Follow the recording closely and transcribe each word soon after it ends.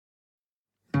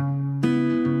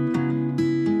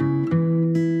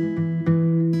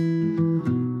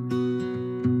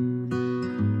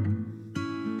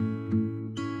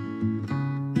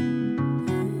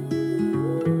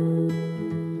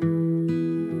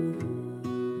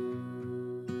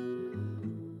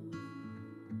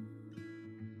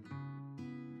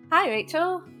Hi,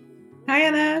 Rachel. Hi,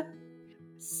 Anna.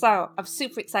 So, I'm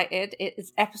super excited. It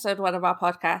is episode 1 of our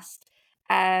podcast.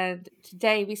 And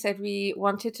today we said we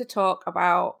wanted to talk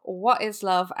about what is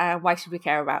love and why should we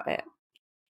care about it.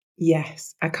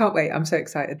 Yes, I can't wait. I'm so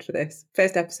excited for this.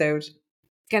 First episode.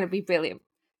 Going to be brilliant.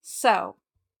 So,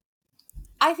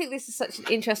 I think this is such an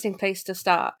interesting place to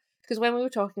start because when we were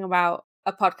talking about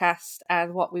a podcast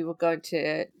and what we were going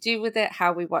to do with it,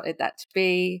 how we wanted that to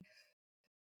be,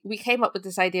 we came up with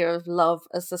this idea of love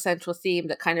as the central theme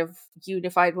that kind of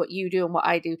unified what you do and what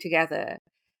I do together.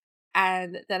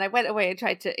 And then I went away and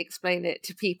tried to explain it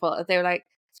to people, and they were like,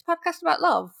 "It's a podcast about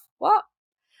love. What?"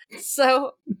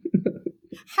 So,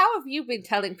 how have you been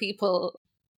telling people,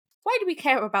 why do we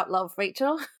care about love,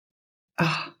 Rachel?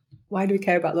 Why do we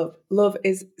care about love? Love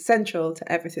is central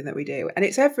to everything that we do. And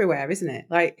it's everywhere, isn't it?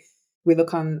 Like we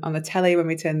look on the telly when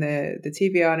we turn the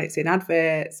TV on, it's in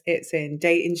adverts, it's in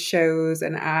dating shows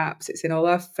and apps, it's in all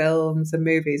our films and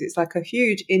movies. It's like a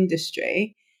huge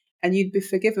industry. And you'd be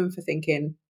forgiven for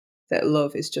thinking that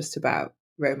love is just about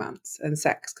romance and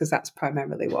sex, because that's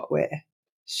primarily what we're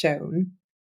shown.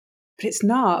 But it's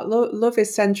not. Love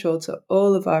is central to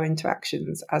all of our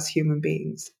interactions as human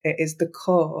beings. It is the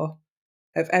core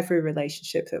of every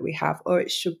relationship that we have, or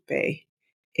it should be,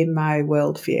 in my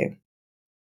worldview.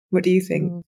 What do you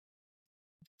think?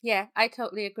 Yeah, I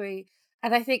totally agree.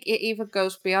 And I think it even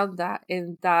goes beyond that,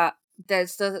 in that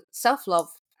there's the self-love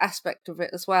aspect of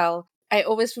it as well. I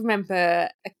always remember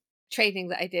a training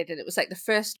that I did, and it was like the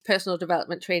first personal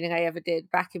development training I ever did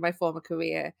back in my former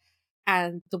career.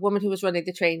 And the woman who was running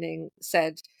the training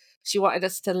said she wanted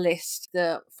us to list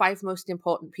the 5 most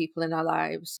important people in our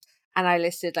lives. And I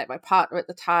listed like my partner at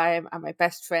the time and my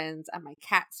best friends, and my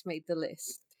cats made the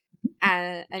list.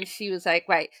 And she was like,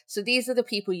 right, so these are the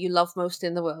people you love most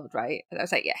in the world, right? And I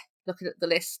was like, yeah, looking at the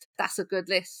list, that's a good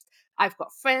list. I've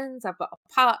got friends, I've got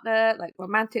a partner, like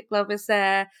romantic love is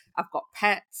there, I've got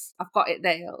pets, I've got it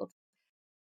nailed.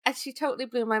 And she totally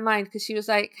blew my mind because she was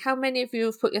like, how many of you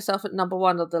have put yourself at number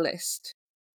 1 of the list?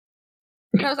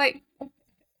 And I was like,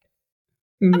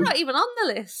 I'm not even on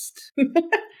the list.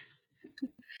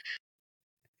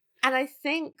 And I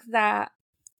think that,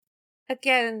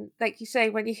 again, like you say,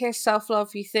 when you hear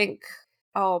self-love, you think,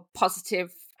 oh,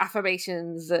 positive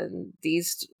affirmations and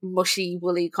these mushy,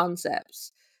 woolly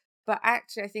concepts. But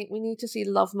actually, I think we need to see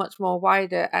love much more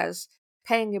wider, as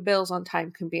paying your bills on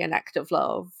time can be an act of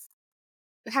love.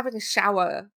 Having a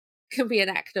shower can be an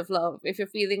act of love. If you're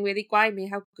feeling really grimy,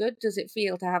 how good does it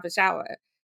feel to have a shower?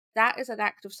 That is an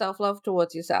act of self-love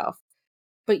towards yourself.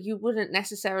 But you wouldn't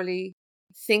necessarily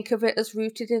think of it as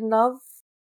rooted in love.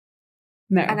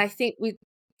 No. And I think we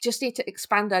just need to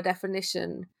expand our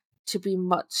definition to be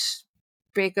much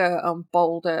bigger and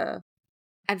bolder.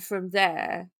 And from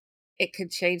there, it can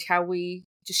change how we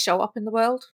just show up in the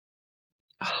world.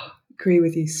 Agree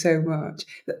with you so much.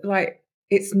 Like,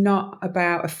 it's not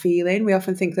about a feeling. We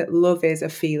often think that love is a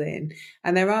feeling,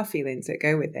 and there are feelings that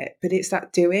go with it, but it's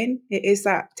that doing. It is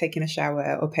that taking a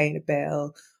shower or paying a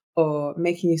bill or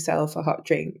making yourself a hot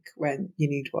drink when you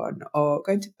need one, or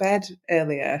going to bed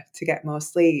earlier to get more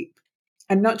sleep.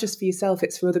 And not just for yourself,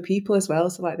 it's for other people as well.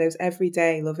 So like those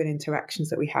everyday loving interactions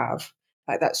that we have,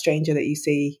 like that stranger that you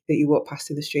see that you walk past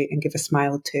in the street and give a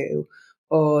smile to,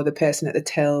 or the person at the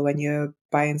till when you're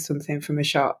buying something from a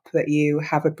shop that you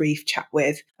have a brief chat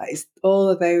with. Like, it's all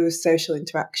of those social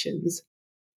interactions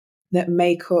that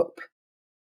make up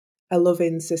a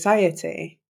loving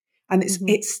society. And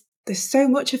it's there's so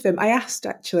much of them. I asked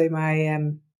actually my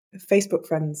Facebook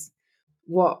friends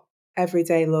what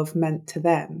everyday love meant to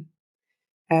them.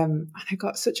 And I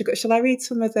got such a good. Shall I read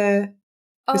some of the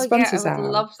responses Yeah, I would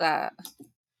out? love that.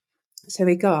 So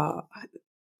we got.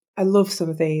 I love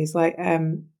some of these. Like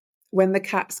when the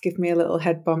cats give me a little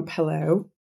head bump,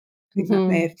 hello. I think that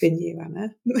may have been you,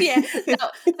 Anna. Yeah,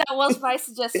 that was my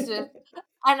suggestion.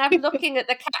 And I'm looking at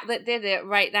the cat that did it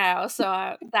right now.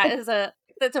 So that's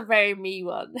a very me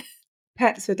one.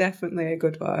 Pets are definitely a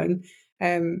good one.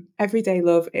 Everyday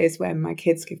love is when my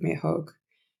kids give me a hug.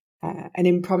 An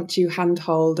impromptu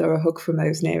handhold or a hug from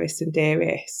those nearest and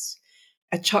dearest.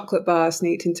 A chocolate bar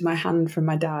sneaked into my hand from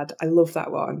my dad. I love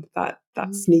that one.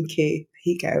 That's sneaky.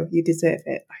 Here you go. You deserve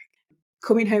it.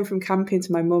 Coming home from camping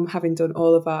to my mum having done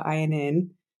all of our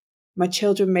ironing. My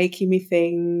children making me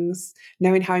things,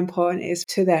 knowing how important it is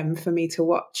to them for me to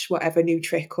watch whatever new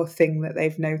trick or thing that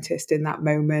they've noticed in that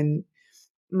moment.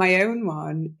 My own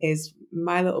one is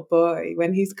my little boy,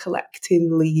 when he's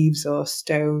collecting leaves or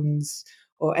stones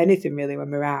or anything really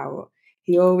when we're out,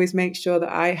 he always makes sure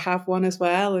that I have one as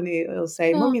well. And he'll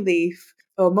say, Mummy leaf,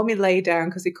 Or mummy lay down,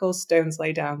 because he calls stones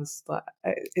lay downs. Like,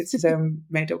 it's his own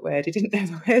made up word. He didn't know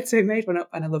the word, so he made one up,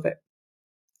 and I love it.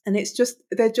 And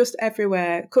they're just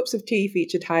everywhere. Cups of tea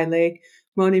featured highly.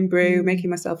 Morning brew,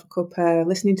 making myself a cuppa,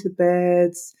 listening to the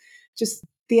birds. Just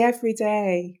the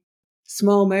everyday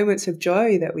small moments of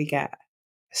joy that we get.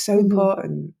 So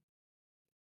important.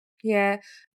 Yeah.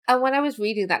 And when I was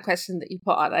reading that question that you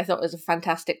put on, I thought it was a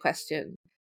fantastic question.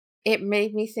 It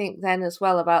made me think then as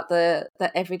well about the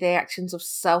everyday actions of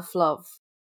self-love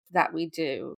that we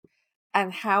do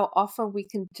and how often we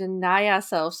can deny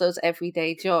ourselves those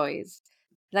everyday joys.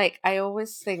 Like, I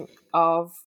always think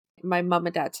of my mum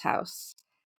and dad's house,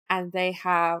 and they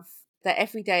have their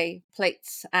everyday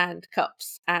plates and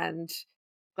cups and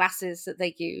glasses that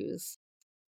they use.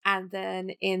 And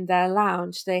then in their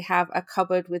lounge, they have a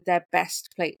cupboard with their best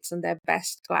plates and their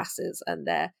best glasses and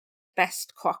their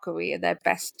best crockery and their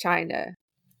best china.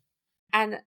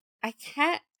 And I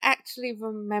can't actually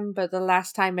remember the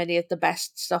last time any of the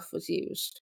best stuff was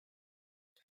used.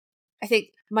 I think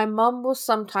my mum will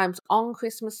sometimes on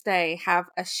Christmas Day have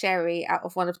a sherry out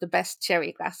of one of the best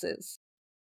sherry glasses.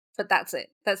 But that's it.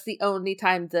 That's the only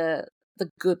time the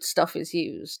good stuff is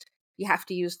used. You have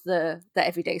to use the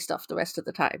everyday stuff the rest of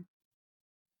the time.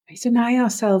 We deny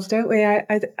ourselves, don't we? I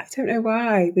don't know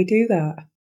why we do that.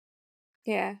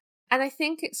 Yeah. And I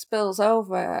think it spills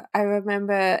over. I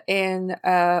remember in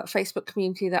a Facebook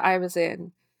community that I was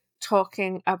in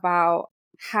talking about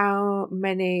how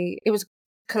many, it was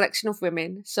a collection of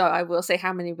women. So I will say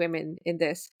how many women in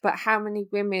this, but how many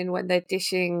women, when they're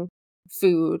dishing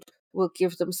food, will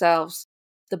give themselves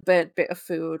the burnt bit of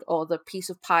food or the piece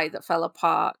of pie that fell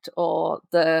apart or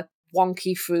the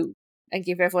wonky fruit and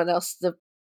give everyone else the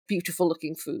beautiful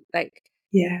looking fruit. Like,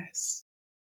 Yes.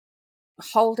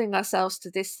 holding ourselves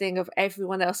to this thing of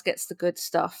everyone else gets the good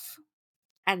stuff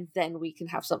and then we can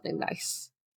have something nice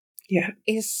Yeah.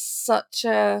 is such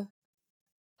a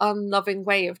unloving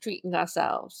way of treating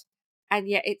ourselves, and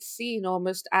yet it's seen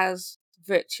almost as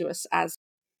virtuous, as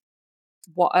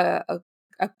what a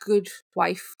good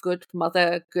wife, good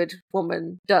mother, good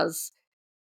woman does,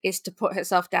 is to put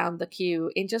herself down the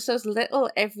queue in just those little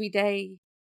everyday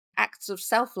acts of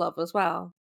self-love as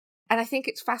well. And I think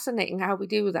it's fascinating how we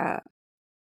do that.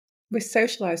 We're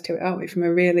socialised to it, aren't we? From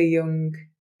a really young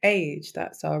age,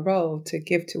 that's our role, to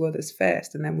give to others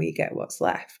first, and then we get what's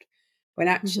left. When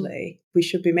actually, we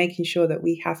should be making sure that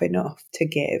we have enough to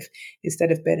give instead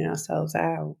of burning ourselves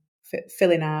out,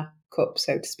 filling our cup,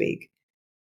 so to speak.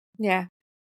 Yeah.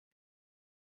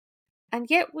 And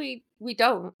yet we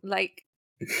don't. Like,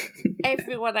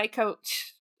 everyone I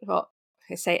coach, well,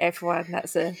 I say everyone,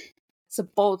 it's a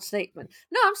bold statement.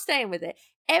 No, I'm staying with it.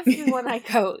 Everyone I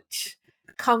coach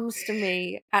comes to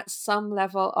me at some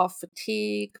level of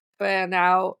fatigue,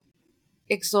 burnout,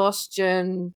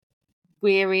 exhaustion,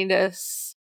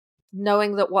 weariness,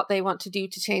 knowing that what they want to do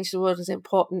to change the world is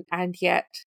important, and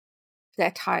yet they're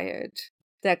tired.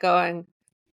 They're going,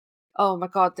 oh my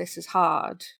God, this is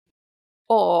hard.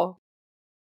 Or,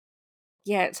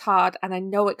 yeah, it's hard and I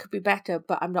know it could be better,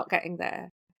 but I'm not getting there.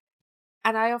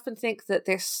 And I often think that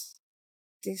this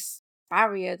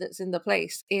barrier that's in the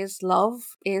place is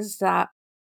love, is that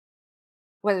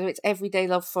whether it's everyday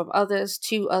love from others,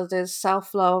 to others,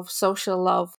 self-love, social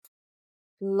love,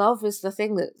 love is the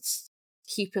thing that's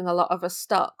keeping a lot of us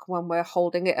stuck when we're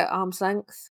holding it at arm's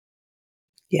length.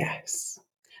 Yes.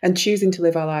 And choosing to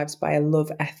live our lives by a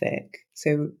love ethic.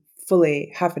 So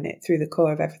fully having it through the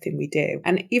core of everything we do.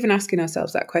 And even asking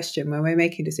ourselves that question when we're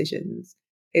making decisions,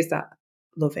 is that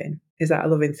loving? Is that a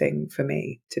loving thing for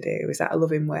me to do? Is that a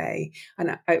loving way?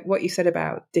 And what you said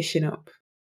about dishing up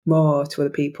more to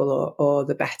other people, or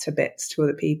the better bits to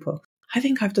other people, I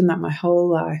think I've done that my whole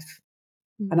life.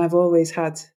 And I've always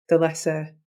had the lesser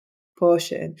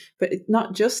portion, but it's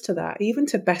not just to that, even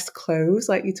to best clothes,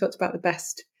 like you talked about the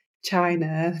best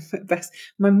china, best.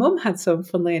 My mum had some,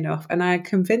 funnily enough, and I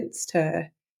convinced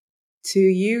her to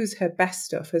use her best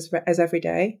stuff as every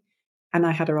day, and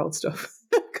I had her old stuff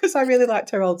because I really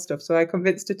liked her old stuff, so I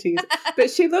convinced her to use it.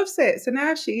 But she loves it, so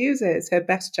now she uses her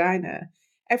best china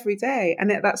every day,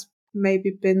 and that's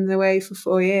maybe been the way for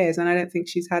 4 years, and I don't think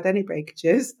she's had any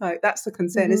breakages. Like, that's the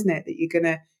concern, isn't it? That you're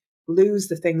going to lose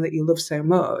the thing that you love so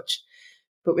much,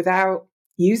 but without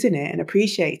using it and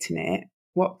appreciating it,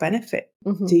 what benefit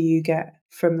do you get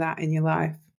from that in your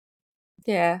life?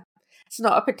 Yeah. It's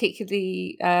not a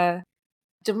particularly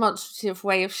demonstrative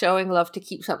way of showing love to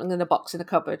keep something in a box in a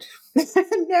cupboard.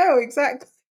 No, exactly.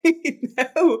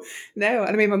 No. And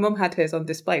I mean, my mum had hers on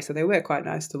display, so they were quite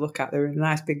nice to look at. They were in a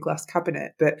nice big glass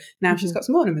cabinet, but now she's got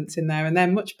some ornaments in there, and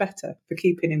they're much better for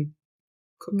keeping in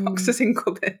boxes in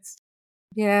cupboards.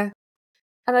 Yeah.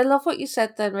 And I love what you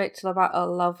said then, Rachel, about a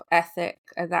love ethic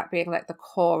and that being like the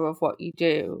core of what you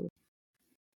do.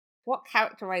 What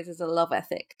characterizes a love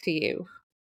ethic to you?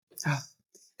 Oh,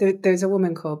 there's a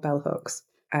woman called Bell Hooks.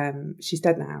 She's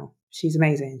dead now. She's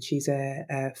amazing. She's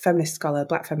a feminist scholar,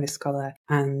 black feminist scholar,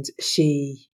 and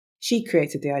she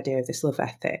created the idea of this love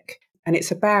ethic. And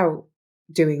it's about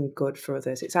doing good for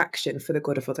others. It's action for the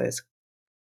good of others.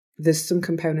 There's some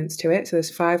components to it. So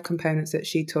there's 5 components that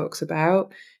she talks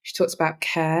about. She talks about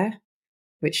care,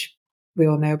 which we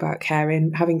all know about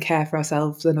caring, having care for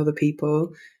ourselves and other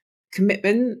people.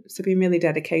 Commitment, so being really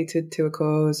dedicated to a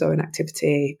cause or an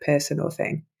activity, person or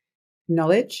thing.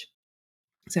 Knowledge,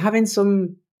 so having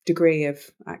some degree of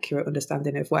accurate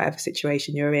understanding of whatever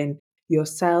situation you're in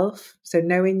yourself. So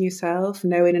knowing yourself,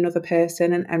 knowing another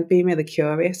person, and being really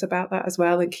curious about that as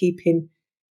well, and keeping,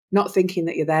 not thinking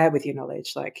that you're there with your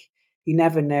knowledge, like you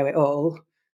never know it all,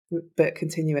 but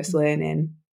continuous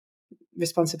learning.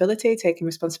 Responsibility, taking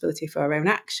responsibility for our own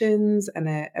actions, and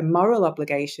a moral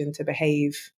obligation to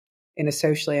behave in a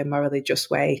socially and morally just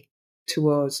way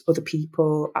towards other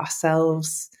people,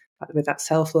 ourselves, with that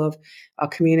self love, our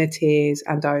communities,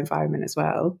 and our environment as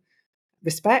well.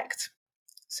 Respect.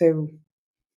 So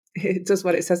it does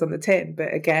what it says on the tin,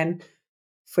 but again,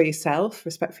 for yourself,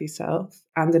 respect for yourself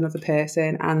and another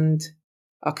person and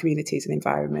our communities and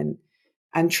environment,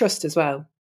 and trust as well.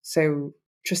 So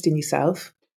trusting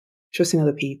yourself, trusting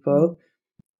other Mm. people.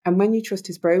 And when your trust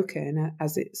is broken,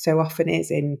 as it so often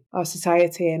is in our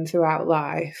society and throughout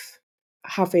life,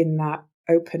 having that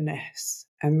openness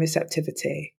and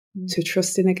receptivity Mm. to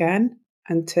trusting again,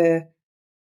 and to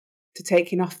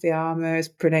taking off the armor, as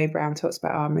Brene Brown talks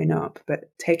about armoring up, but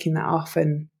taking that off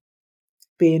and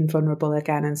being vulnerable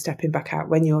again and stepping back out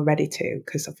when you're ready to,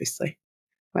 because obviously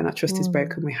when that trust is Mm.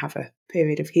 broken, we have a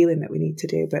period of healing that we need to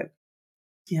do. But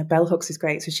yeah, Bell Hooks is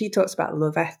great. So she talks about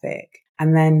love ethic.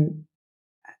 And then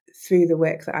through the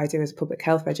work that I do as a public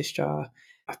health registrar,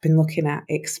 I've been looking at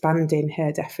expanding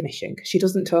her definition, because she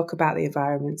doesn't talk about the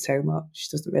environment so much. She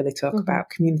doesn't really talk Mhm.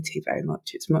 about community very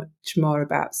much. It's much more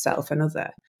about self and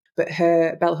other. But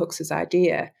her Bell Hooks'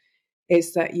 idea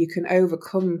is that you can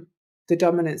overcome the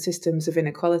dominant systems of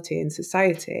inequality in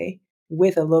society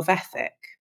with a love ethic.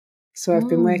 So I've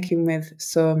been Mm. working with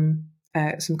some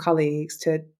colleagues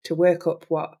to work up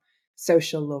what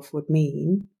social love would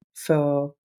mean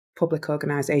for public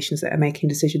organisations that are making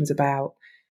decisions about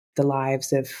the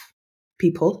lives of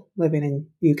people living in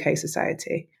UK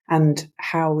society, and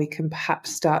how we can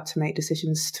perhaps start to make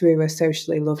decisions through a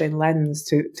socially loving lens,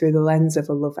 through the lens of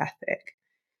a love ethic.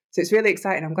 So it's really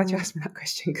exciting. I'm glad you Mm. asked me that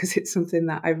question, because it's something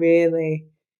that I really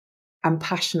am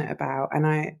passionate about. And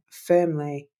I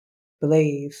firmly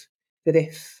believe that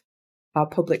if our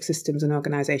public systems and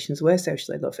organisations were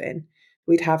socially loving,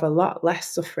 we'd have a lot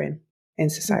less suffering in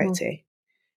Mhm. society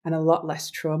and a lot less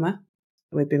trauma.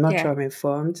 We'd be more Yeah. trauma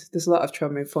informed. There's a lot of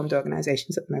trauma informed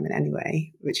organisations at the moment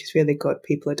anyway, which is really good.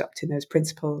 People adopting those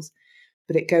principles.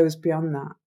 But it goes beyond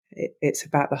that. It's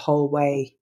about the whole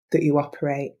way that you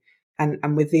operate,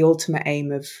 and with the ultimate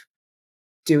aim of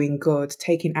doing good,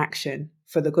 taking action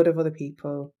for the good of other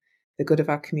people, the good of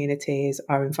our communities,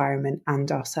 our environment,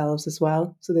 and ourselves as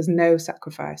well. So there's no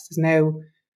sacrifice, there's no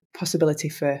possibility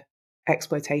for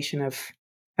exploitation of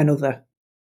another.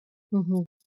 Mhm.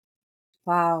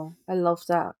 Wow, I love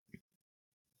that.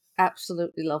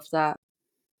 Absolutely love that.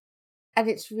 And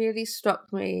it's really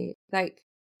struck me, like,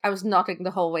 I was nodding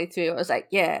the whole way through. I was like,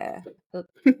 "Yeah." Uh,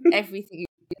 everything you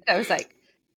did, I was like,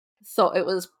 thought it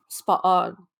was spot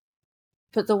on.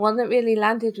 But the one that really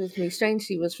landed with me,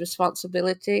 strangely, was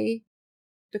responsibility,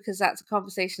 because that's a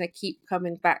conversation I keep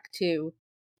coming back to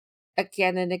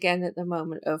again and again at the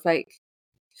moment of, like,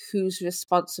 whose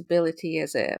responsibility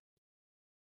is it?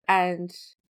 And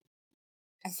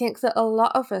I think that a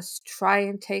lot of us try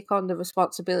and take on the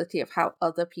responsibility of how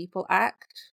other people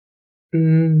act.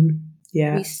 We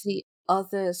Yeah, see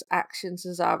others' actions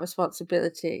as our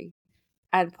responsibility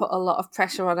and put a lot of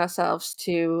pressure on ourselves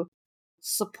to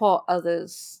support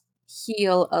others,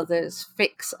 heal others,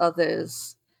 fix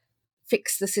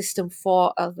the system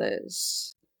for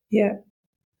others. yeah,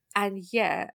 And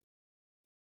yet,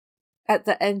 at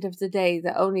the end of the day,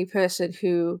 the only person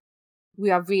who we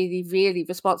are really, really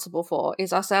responsible for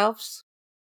is ourselves.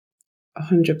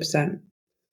 100%.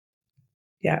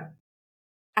 Yeah.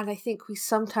 And I think we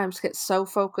sometimes get so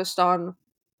focused on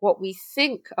what we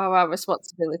think are our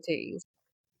responsibilities.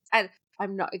 And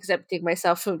I'm not exempting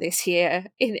myself from this here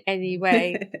in any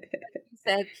way. You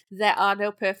said there are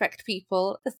no perfect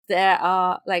people. There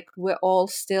are, like, we're all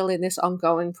still in this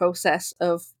ongoing process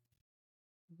of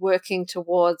working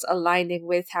towards aligning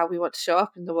with how we want to show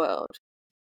up in the world.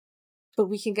 But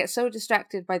we can get so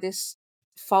distracted by this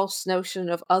false notion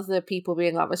of other people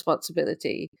being our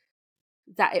responsibility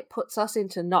that it puts us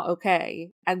into not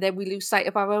okay. And then we lose sight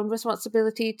of our own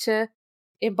responsibility to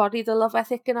embody the love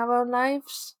ethic in our own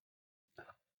lives.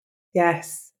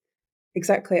 Yes,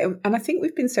 exactly. And I think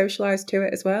we've been socialized to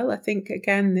it as well. I think,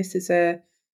 again, this is a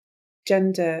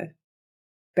gender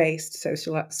based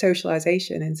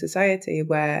socialization in society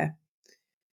where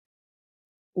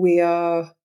we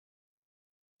are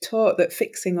taught that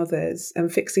fixing others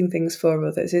and fixing things for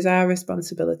others is our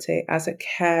responsibility as a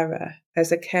carer,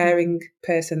 as a caring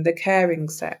person, the caring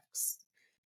sex,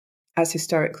 as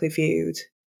historically viewed.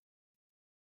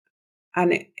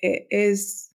 And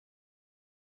it's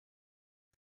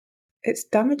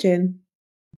damaging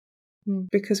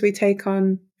because we take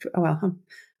on, well,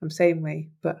 I'm saying we,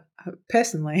 but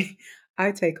personally,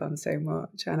 I take on so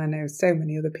much, and I know so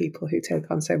many other people who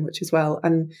take on so much as well,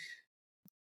 and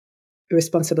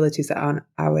responsibilities that aren't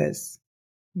ours.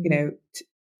 You know,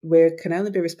 we can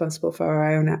only be responsible for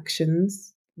our own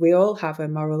actions. We all have a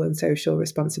moral and social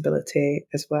responsibility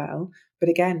as well. But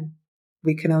again,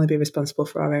 we can only be responsible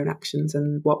for our own actions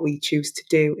and what we choose to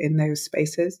do in those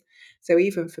spaces. So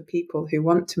even for people who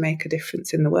want to make a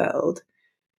difference in the world,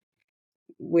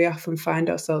 we often find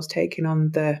ourselves taking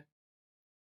on the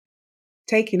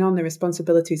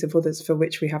responsibilities of others for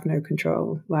which we have no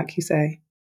control, like you say.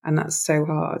 And that's so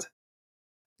hard.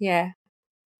 Yeah.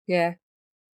 Yeah.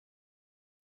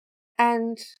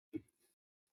 And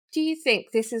do you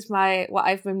think this is what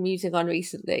I've been musing on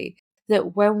recently,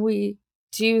 that when we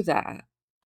do that,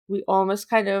 we almost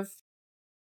kind of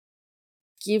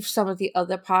give some of the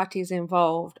other parties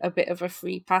involved a bit of a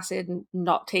free pass in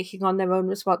not taking on their own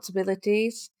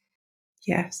responsibilities?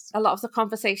 Yes. A lot of the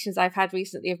conversations I've had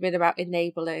recently have been about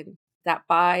enabling, that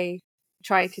by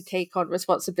trying to take on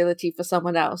responsibility for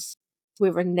someone else,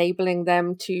 we're enabling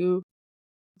them to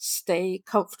stay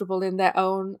comfortable in their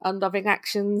own unloving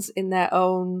actions, in their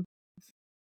own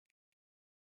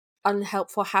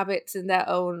unhelpful habits, in their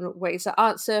own ways that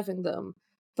aren't serving them.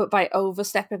 But by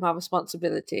overstepping our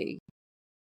responsibility,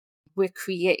 we're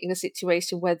creating a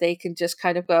situation where they can just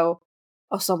kind of go,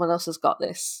 oh, someone else has got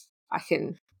this. I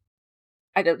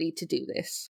don't need to do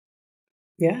this.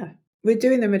 Yeah. We're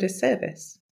doing them a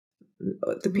disservice.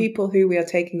 The people who we are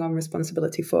taking on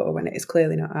responsibility for, when it is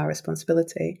clearly not our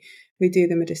responsibility, we do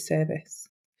them a disservice.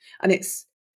 And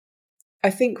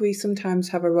I think we sometimes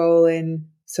have a role in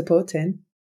supporting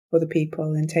other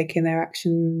people and taking their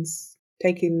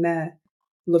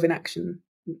loving action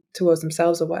towards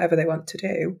themselves or whatever they want to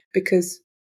do. Because,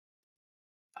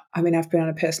 I mean, I've been on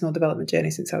a personal development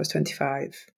journey since I was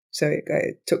 25. So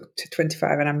it took to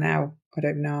 25 and I'm now, I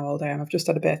don't know how old I am. I've just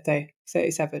had a birthday,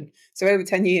 37. So over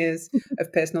 10 years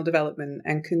of personal development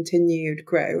and continued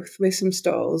growth with some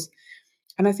stalls.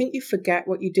 And I think you forget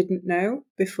what you didn't know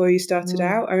before you started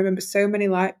out. I remember so many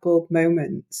light bulb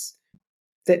moments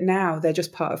that now they're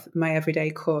just part of my everyday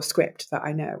core script that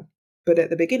I know. But at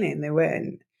the beginning, they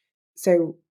weren't.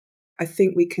 So I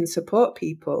think we can support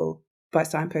people by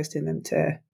signposting them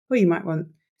to, well, you might want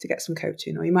to get some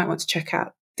coaching, or you might want to check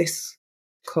out this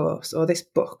course or this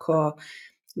book, or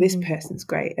this person's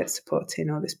great at supporting,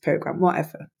 or this program,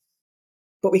 whatever.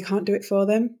 But we can't do it for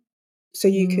them. So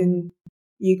you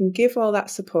can give all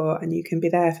that support and you can be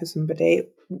there for somebody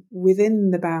within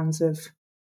the bounds of,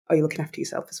 are you looking after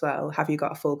yourself as well? Have you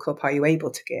got a full cup? Are you able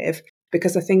to give?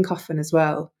 Because I think often as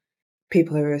well,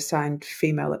 people who are assigned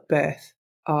female at birth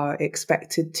are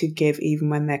expected to give even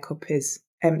when their cup is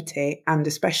empty, and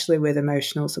especially with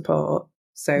emotional support.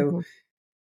 So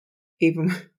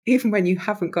even when you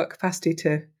haven't got capacity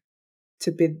to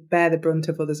bear the brunt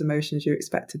of others' emotions, you're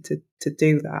expected to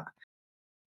do that.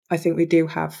 I think we do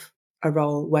have a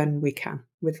role when we can,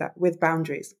 with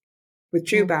boundaries, with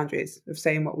true boundaries of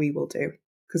saying what we will do.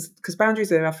 Because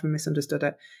boundaries are often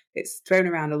misunderstood. It's thrown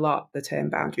around a lot, the term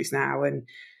boundaries now, and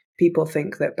people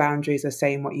think that boundaries are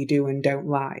saying what you do and don't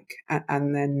like,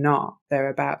 and they're not. They're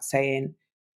about saying,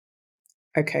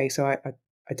 okay, so I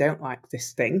don't like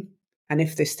this thing, and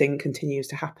if this thing continues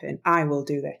to happen, I will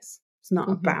do this. It's not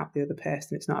about the other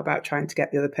person. It's not about trying to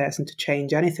get the other person to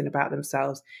change anything about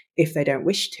themselves if they don't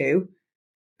wish to,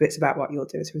 but it's about what you'll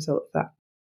do as a result of that.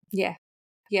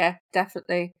 Yeah,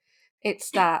 definitely.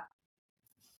 It's that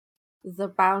the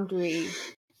boundary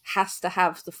has to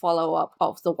have the follow-up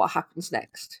of the what happens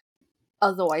next.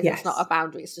 Otherwise, it's not a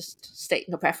boundary, it's just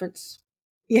stating a preference.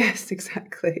 Yes,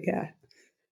 exactly.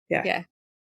 Yeah.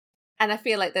 And I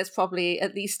feel like there's probably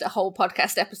at least a whole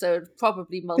podcast episode,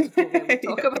 probably multiple, where we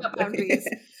talk about boundaries.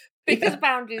 Because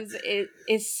boundaries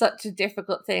is such a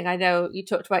difficult thing. I know you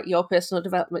talked about your personal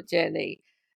development journey.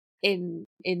 in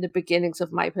the beginnings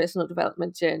of my personal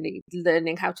development journey,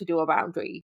 learning how to do a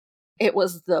boundary. It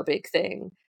was the big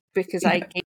thing because I Yeah.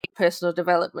 gave personal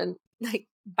development like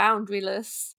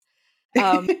boundaryless.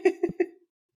 Um,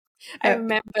 I Yep.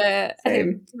 remember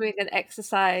Same. doing an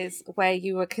exercise where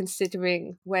you were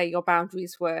considering where your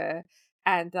boundaries were,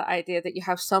 and the idea that you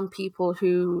have some people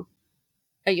who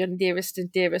are your nearest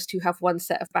and dearest who have one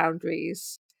set of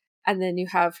boundaries, and then you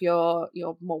have your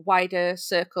more wider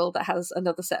circle that has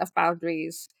another set of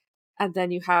boundaries, and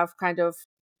then you have kind of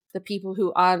the people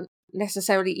who aren't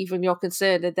necessarily even your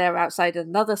concern and they're outside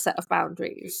another set of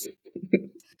boundaries.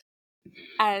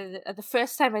 And the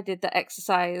first time I did the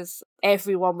exercise,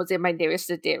 everyone was in my nearest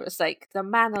and dearest. Like the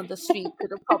man on the street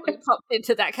could have probably popped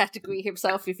into that category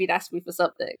himself if he'd asked me for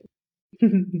something.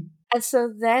 And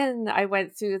so then I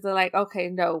went through the like, okay,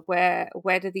 no, where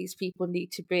do these people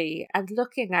need to be? And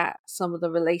looking at some of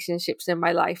the relationships in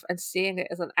my life and seeing it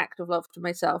as an act of love to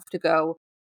myself to go,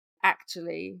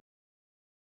 actually,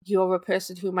 you're a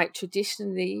person who might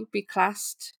traditionally be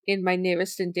classed in my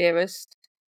nearest and dearest,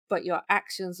 but your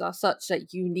actions are such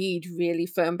that you need really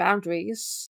firm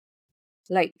boundaries.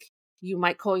 Like you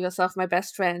might call yourself my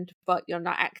best friend, but you're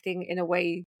not acting in a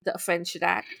way that a friend should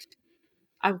act.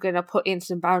 I'm going to put in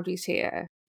some boundaries here.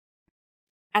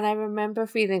 And I remember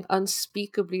feeling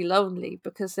unspeakably lonely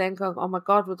because then going, oh my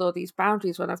God, with all these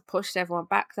boundaries, when I've pushed everyone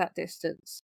back that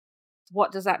distance,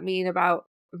 what does that mean about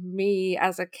me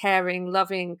as a caring,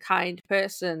 loving, kind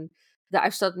person that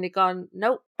I've suddenly gone,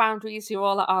 nope, boundaries, you're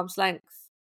all at arm's length.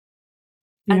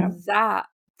 Yeah. And that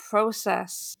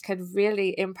process can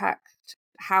really impact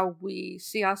how we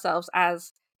see ourselves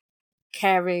as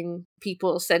caring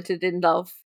people centered in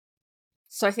love.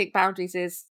 So I think boundaries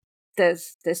is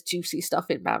there's juicy stuff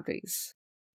in boundaries.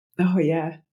 Oh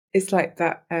yeah. It's like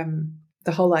that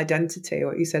the whole identity,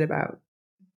 what you said about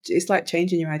it's like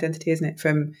changing your identity, isn't it?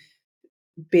 From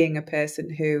being a person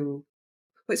who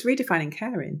well, it's redefining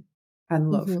caring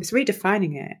and love. Mm-hmm. It's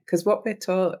redefining it because what we're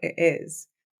taught it is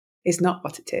not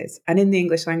what it is. And in the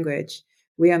English language,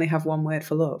 we only have one word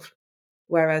for love.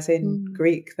 Whereas in Mm.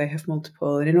 Greek, they have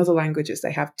multiple. And in other languages,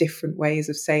 they have different ways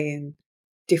of saying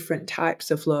different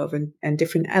types of love and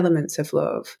different elements of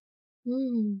love.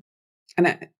 Mm.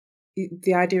 And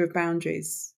the idea of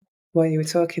boundaries, while you were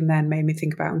talking then, made me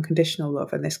think about unconditional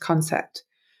love and this concept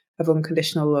of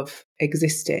unconditional love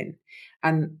existing.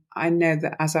 And I know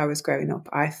that as I was growing up,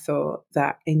 I thought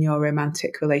that in your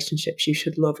romantic relationships, you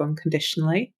should love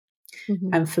unconditionally. Mm-hmm.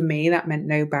 And for me, that meant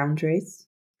no boundaries.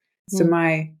 So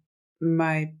Mm.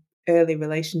 my early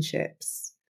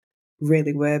relationships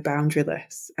really were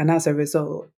boundaryless. And as a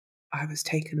result, I was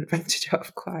taken advantage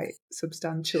of quite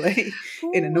substantially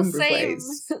in a Ooh, number of same,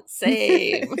 ways.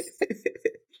 same.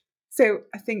 So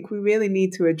I think we really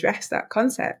need to address that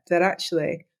concept that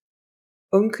actually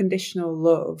unconditional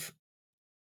love,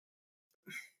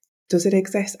 does it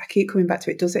exist? I keep coming back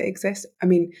to it. Does it exist? I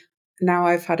mean, now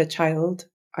I've had a child,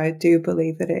 I do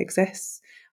believe that it exists.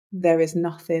 There is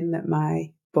nothing that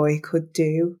my boy could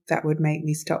do that would make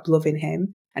me stop loving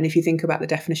him. And if you think about the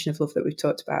definition of love that we've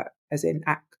talked about, as in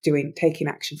taking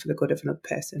action for the good of another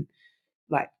person,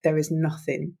 like there is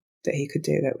nothing that he could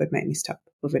do that would make me stop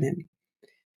loving him.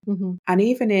 Mm-hmm. And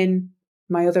even in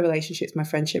my other relationships, my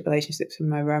friendship relationships and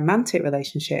my romantic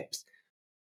relationships,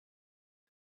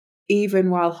 even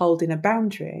while holding a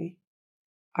boundary,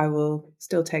 I will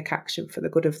still take action for the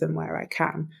good of them where I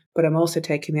can, but I'm also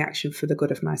taking the action for the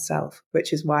good of myself,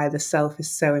 which is why the self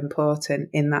is so important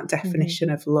in that Mm-hmm. definition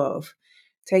of love.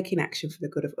 Taking action for the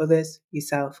good of others,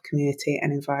 yourself, community,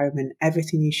 and environment.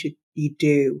 Everything you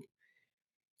do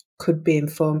could be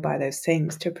informed by those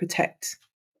things to protect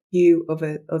you,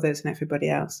 others, and everybody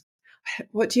else.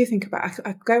 What do you think about?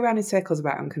 I go around in circles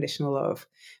about unconditional love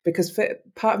because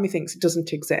part of me thinks it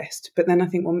doesn't exist, but then I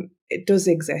think, well, it does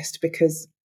exist because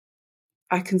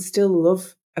I can still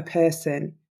love a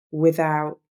person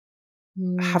without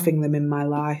Mm. having them in my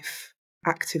life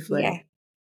Yeah, actively.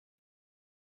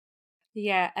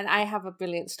 yeah, and I have a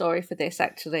brilliant story for this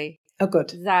actually. Oh, good.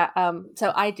 That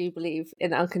so I do believe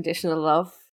in unconditional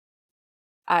love.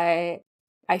 I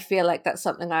I feel like that's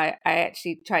something I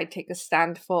actually try to take a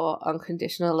stand for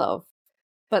unconditional love.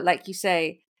 But like you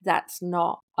say, that's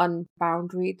not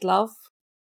unboundaried love.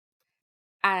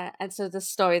 And so the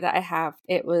story that I have,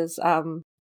 it was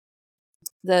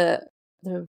the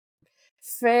the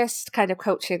first kind of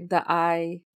coaching that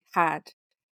I had.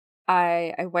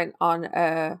 I went on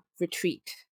a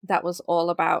retreat that was all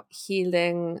about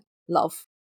healing love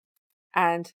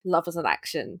and love as an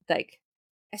action. Like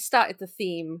I started the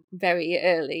theme very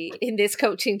early in this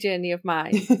coaching journey of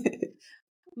mine.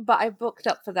 But I booked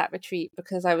up for that retreat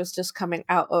because I was just coming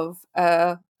out of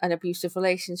an abusive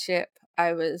relationship.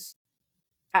 I was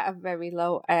at a very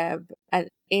low ebb. And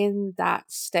in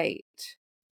that state,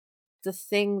 the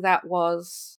thing that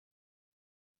was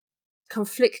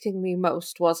conflicting me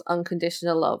most was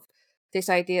unconditional love. This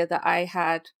idea that I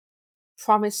had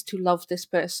promised to love this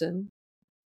person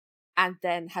and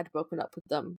then had broken up with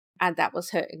them, and that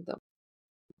was hurting them.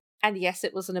 And yes,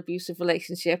 it was an abusive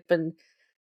relationship, and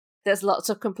there's lots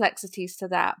of complexities to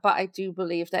that, but I do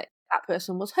believe that that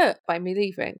person was hurt by me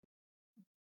leaving.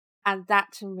 And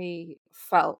that to me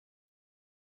felt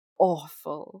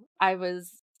awful. I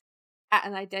was at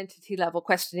an identity level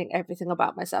questioning everything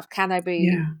about myself. Can I be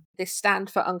Yeah. this stand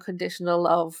for unconditional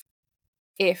love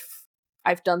if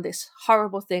I've done this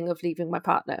horrible thing of leaving my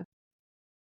partner?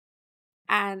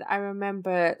 And I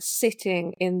remember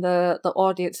sitting in the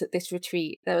audience at this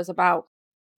retreat. There was about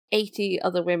 80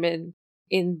 other women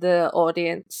in the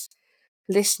audience,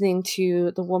 listening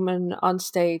to the woman on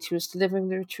stage who was delivering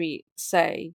the retreat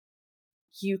say,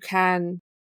 you can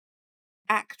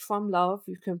act from love,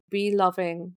 you can be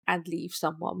loving and leave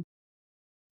someone.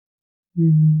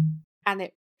 Mm. And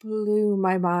it blew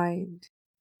my mind,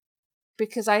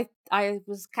 because I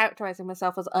was characterizing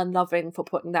myself as unloving for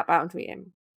putting that boundary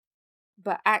in.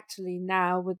 But actually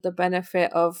now, with the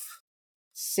benefit of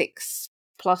 6+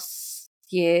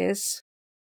 years,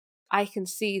 I can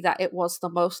see that it was the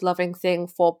most loving thing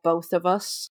for both of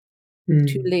us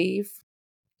to leave,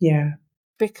 Yeah.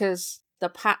 because the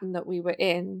pattern that we were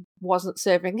in wasn't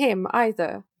serving him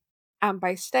either. And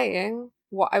by staying,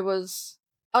 what I was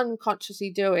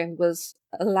unconsciously doing was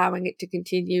allowing it to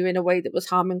continue in a way that was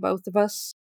harming both of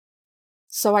us.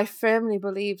 So I firmly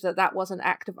believe that that was an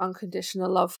act of unconditional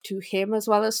love to him as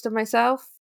well as to myself.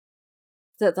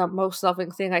 That the most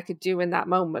loving thing I could do in that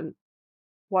moment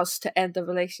was to end the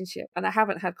relationship. And I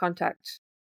haven't had contact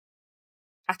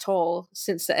at all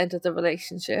since the end of the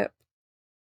relationship.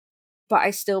 But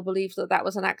I still believe that that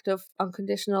was an act of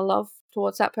unconditional love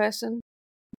towards that person.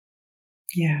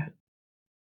 Yeah.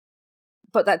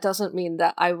 But that doesn't mean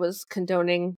that I was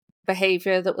condoning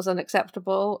behavior that was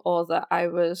unacceptable, or that I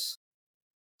was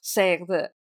saying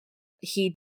that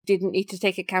he didn't need to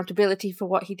take accountability for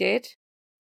what he did.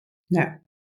 No.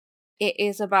 It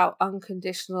is about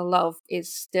unconditional love,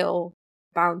 is still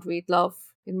boundaried love,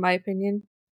 in my opinion.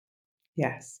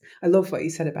 Yes. I love what you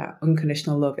said about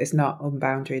unconditional love is not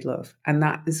unboundaried love. And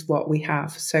that is what we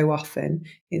have so often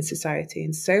in society.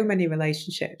 In so many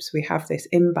relationships, we have this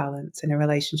imbalance in a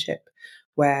relationship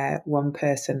where one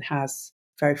person has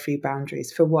very few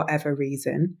boundaries for whatever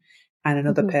reason, and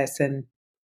another person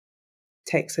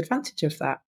takes advantage of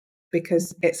that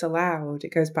because it's allowed.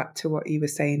 It goes back to what you were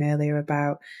saying earlier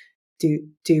about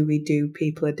do we do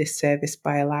people a disservice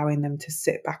by allowing them to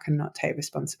sit back and not take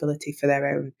responsibility for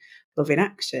their own loving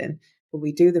action? But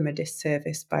we do them a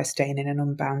disservice by staying in an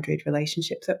unboundaried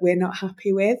relationship that we're not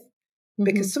happy with.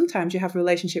 Because sometimes you have a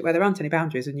relationship where there aren't any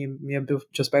boundaries and you're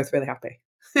just both really happy.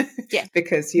 Yeah.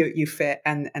 Because you fit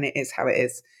and it is how it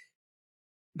is.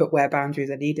 But where boundaries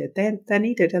are needed, they're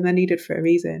needed, and they're needed for a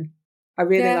reason. I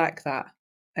really like that.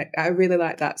 I really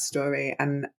like that story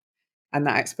and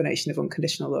that explanation of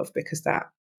unconditional love, because that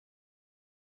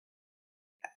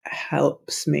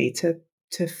helps me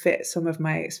to fit some of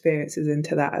my experiences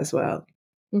into that as well.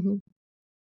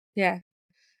 Yeah.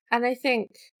 And I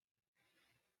think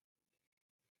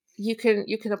you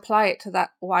can apply it to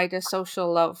that wider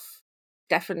social love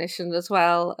definition as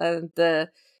well, and the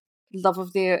love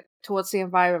of the towards the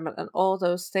environment and all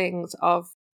those things. Of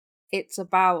it's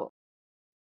about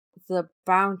the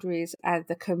boundaries and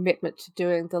the commitment to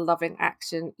doing the loving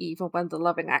action, even when the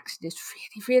loving action is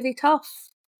really, really tough,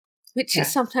 which it Yeah.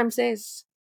 sometimes is.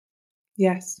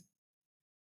 Yes.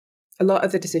 A lot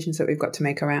of the decisions that we've got to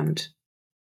make around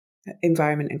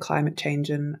environment and climate change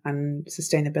and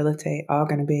sustainability are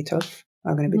going to be tough,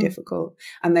 are going to be difficult,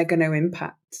 and they're going to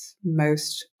impact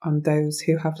most on those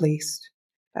who have least,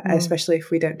 especially if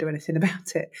we don't do anything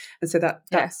about it. And so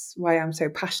that's why I'm so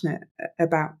passionate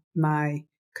about my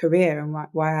career and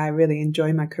why I really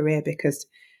enjoy my career, because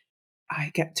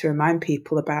I get to remind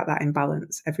people about that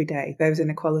imbalance every day, those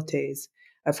inequalities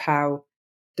of how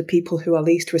the people who are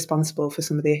least responsible for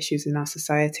some of the issues in our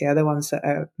society are the ones that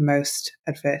are most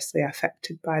adversely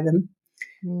affected by them,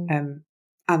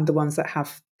 and the ones that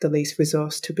have the least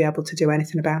resource to be able to do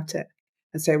anything about it.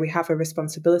 And so we have a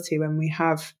responsibility when we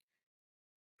have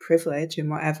privilege in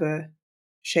whatever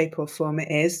shape or form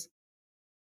it is,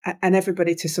 and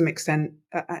everybody to some extent,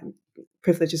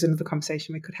 privilege is another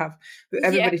conversation we could have, but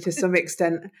everybody to some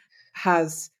extent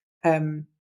has an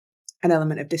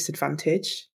element of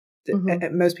disadvantage.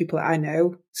 Most people I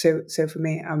know. So for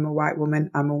me, I'm a white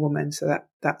woman. I'm a woman, so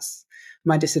that's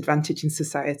my disadvantage in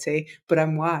society. But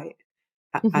I'm white,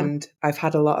 and I've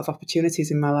had a lot of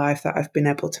opportunities in my life that I've been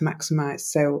able to maximize.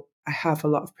 So I have a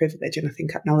lot of privilege, and I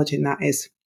think acknowledging that is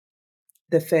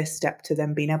the first step to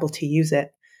then being able to use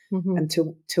it and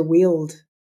to wield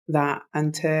that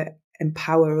and to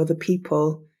empower other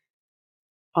people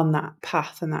on that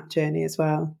path and that journey as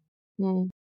well.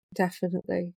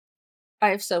 Definitely. I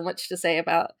have so much to say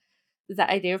about the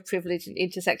idea of privilege and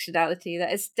intersectionality.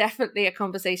 That is definitely a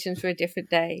conversation for a different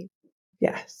day.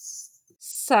 Yes.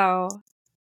 So,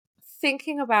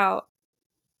 thinking about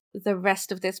the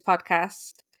rest of this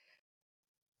podcast,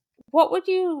 what would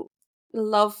you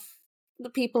love the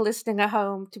people listening at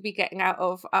home to be getting out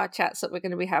of our chats that we're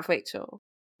going to be having, Rachel?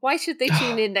 Why should they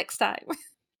tune in next time?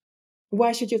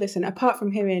 Why should you listen? Apart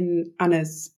from hearing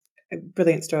Anna's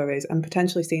brilliant stories and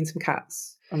potentially seeing some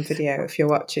cats on video if you're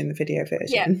watching the video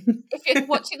version. Yeah. If you're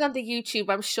watching on the YouTube,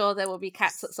 I'm sure there will be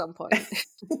cats at some point.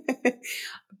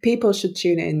 People should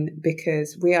tune in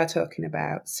because we are talking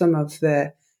about some of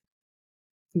the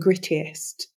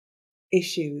grittiest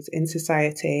issues in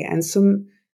society and some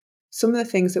of the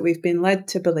things that we've been led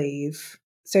to believe,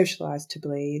 socialized to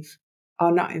believe,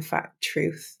 are not in fact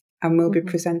truth. And we'll be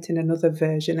presenting another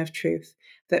version of truth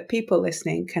that people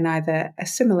listening can either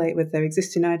assimilate with their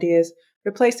existing ideas,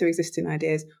 replace their existing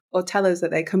ideas, or tell us that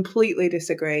they completely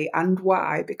disagree and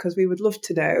why, because we would love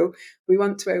to know. We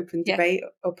want to open debate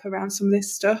up around some of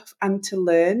this stuff and to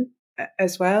learn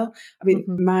as well. I mean,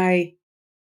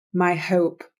 my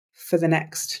hope for the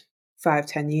next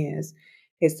 5-10 years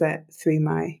is that through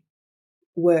my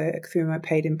work, through my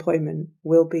paid employment,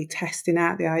 will be testing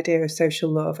out the idea of social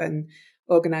love and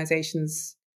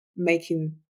organizations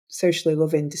making socially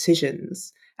loving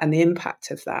decisions and the impact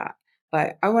of that.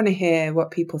 Like, I want to hear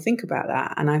what people think about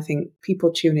that. And I think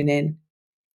people tuning in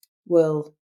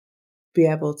will be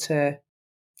able to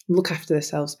look after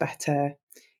themselves better,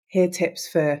 hear tips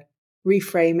for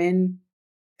reframing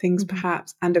things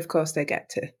perhaps. And of course, they get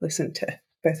to listen to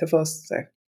both of us. So,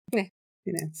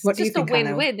 you know, what do you think? It's just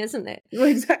a win-win, isn't it?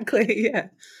 Exactly. Yeah.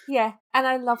 Yeah. And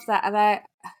I love that. And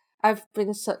I've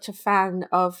been such a fan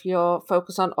of your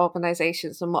focus on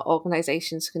organizations and what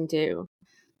organizations can do.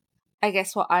 I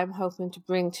guess what I'm hoping to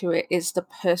bring to it is the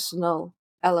personal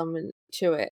element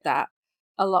to it, that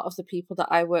a lot of the people that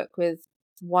I work with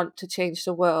want to change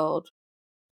the world,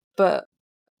 but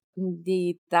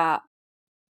need that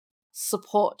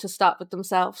support to start with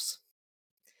themselves.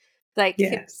 Like,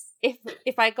 yes.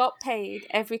 if I got paid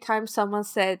every time someone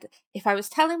said, if I was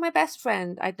telling my best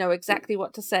friend, I'd know exactly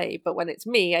what to say, but when it's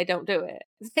me, I don't do it.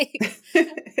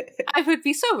 I would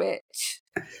be so rich.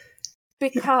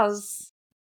 Because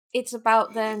it's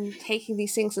about then taking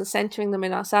these things and centering them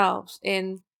in ourselves.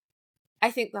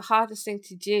 I think the hardest thing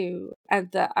to do,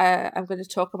 and that I'm going to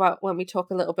talk about when we talk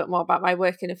a little bit more about my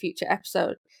work in a future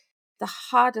episode, the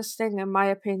hardest thing, in my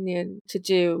opinion, to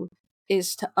do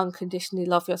is to unconditionally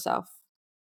love yourself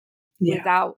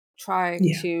without trying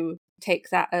to take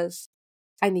that as,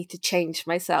 I need to change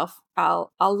myself.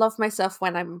 I'll love myself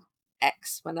when I'm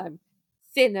X, when I'm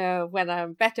thinner, when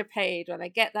I'm better paid, when I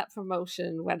get that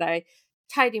promotion, when I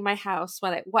tidy my house,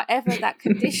 when whatever that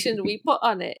condition we put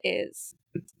on it is.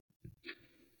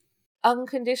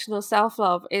 Unconditional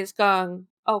self-love is going,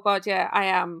 oh God, yeah, I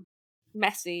am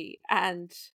messy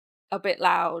and a bit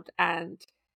loud and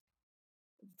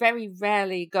very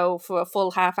rarely go for a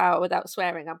full half hour without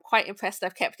swearing. I'm quite impressed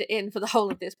I've kept it in for the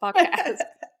whole of this podcast.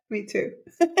 Me too.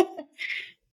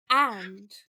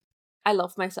 And I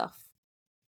love myself.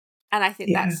 And I think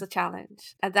that's the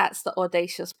challenge. And that's the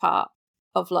audacious part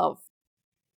of love,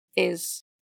 is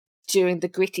doing the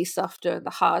gritty stuff, doing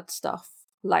the hard stuff,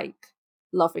 like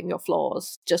loving your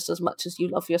flaws just as much as you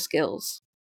love your skills.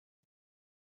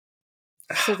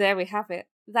 So there we have it.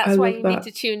 That's why you need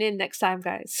to tune in next time,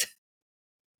 guys.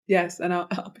 Yes, and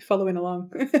I'll be following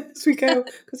along as we go,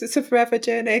 because it's a forever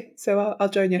journey. So I'll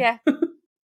join you. Yeah.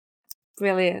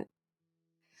 Brilliant.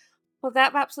 Well,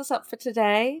 that wraps us up for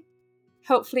today.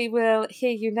 Hopefully we'll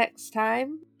hear you next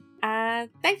time. And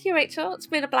thank you, Rachel. It's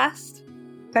been a blast.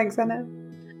 Thanks, Anna.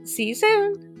 See you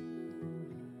soon.